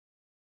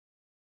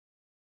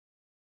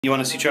You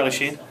want to see Charlie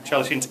Sheen?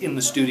 Charlie Sheen's in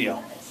the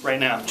studio right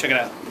now. Check it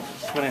out.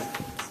 Come on in.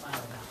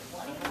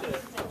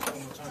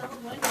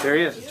 There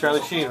he is. It's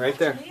Charlie Sheen right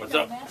there. What's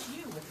up?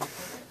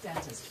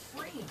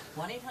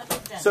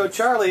 So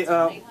Charlie,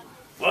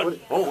 what?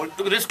 Oh,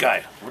 look at this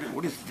guy.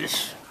 What is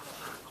this?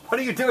 What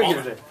are you doing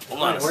here today?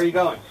 Hold on. Where are you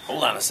going?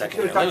 Hold on a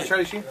second. You talking to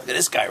Charlie Sheen? Look at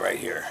this guy right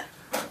here.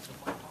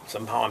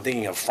 Somehow I'm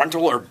thinking of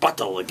frontal or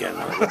buttle again.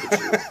 Look at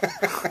you.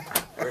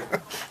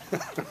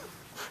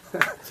 I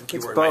think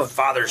you were in my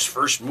father's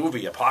first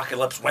movie,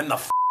 Apocalypse. When the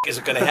f is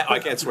it going to happen? I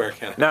can't swear,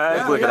 can I? No,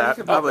 I believe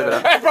that. I believe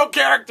that. I broke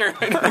character.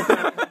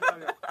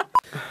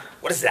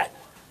 What is that?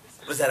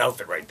 What is that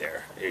outfit right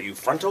there? Are you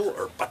frontal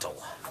or buttle?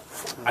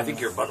 I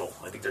think you're buttle.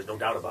 I think there's no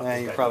doubt about that.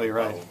 Yeah, you're probably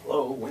right.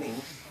 Hello, winning.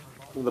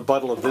 The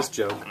buttle of this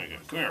joke. Come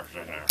here for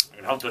a second. I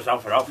can help this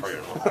outfit out for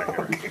you.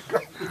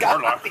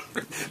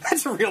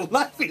 That's a real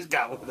knife he's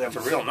got with him. That's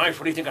a real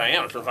knife. What do you think I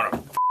am? Some kind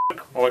of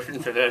oh, I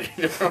shouldn't say that.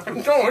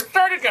 No,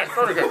 start again.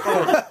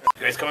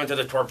 You guys coming to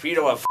the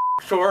torpedo of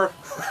store?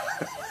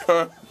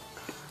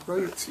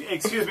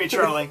 Excuse me,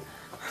 Charlie.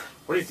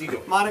 What is he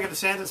doing? Monica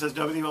DeSantis says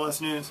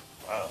WLS News.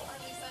 Wow.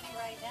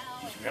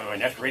 You should be on my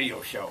next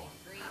radio show.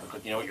 Look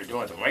like you know what you're doing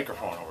with the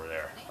microphone over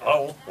there.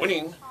 Oh,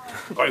 winning.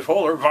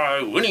 Bipolar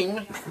by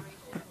winning.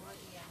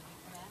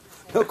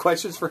 No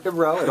questions for him,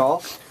 Ro, at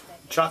all?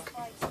 Chuck?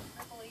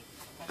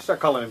 Start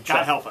calling him Chuck.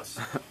 God help us.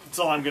 That's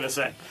all I'm going to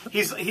say.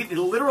 He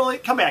literally...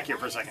 Come back here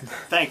for a second.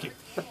 Thank you.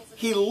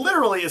 He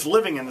literally is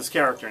living in this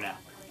character now.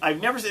 I've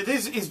never seen...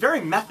 He's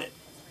very method.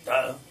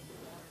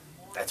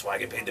 That's why I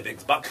get paid the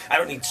big buck. I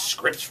don't need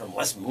scripts from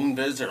Les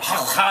Moonves or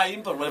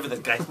Haim or whatever the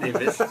guy's name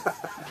is.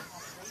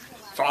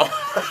 So,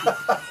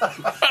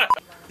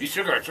 these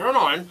cigarettes are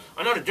annoying.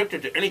 I'm not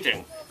addicted to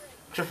anything.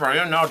 Except for I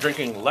am now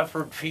drinking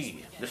leopard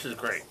pee. This is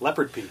great.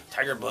 Leopard pee.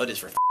 Tiger blood is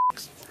for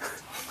f***s.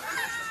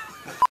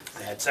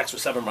 I had sex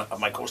with 7 of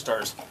my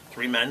co-stars.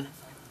 3 men,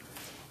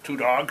 2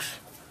 dogs,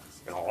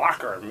 and a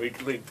locker in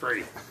Major League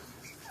 3.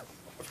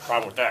 What's the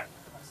problem with that?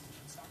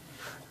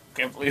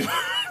 Can't believe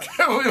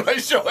my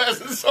show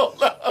hasn't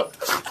sold out.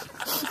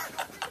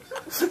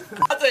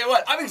 I'll tell you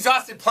what, I'm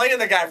exhausted playing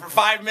the guy for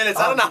 5 minutes.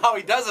 I don't know how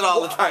he does it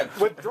all the time.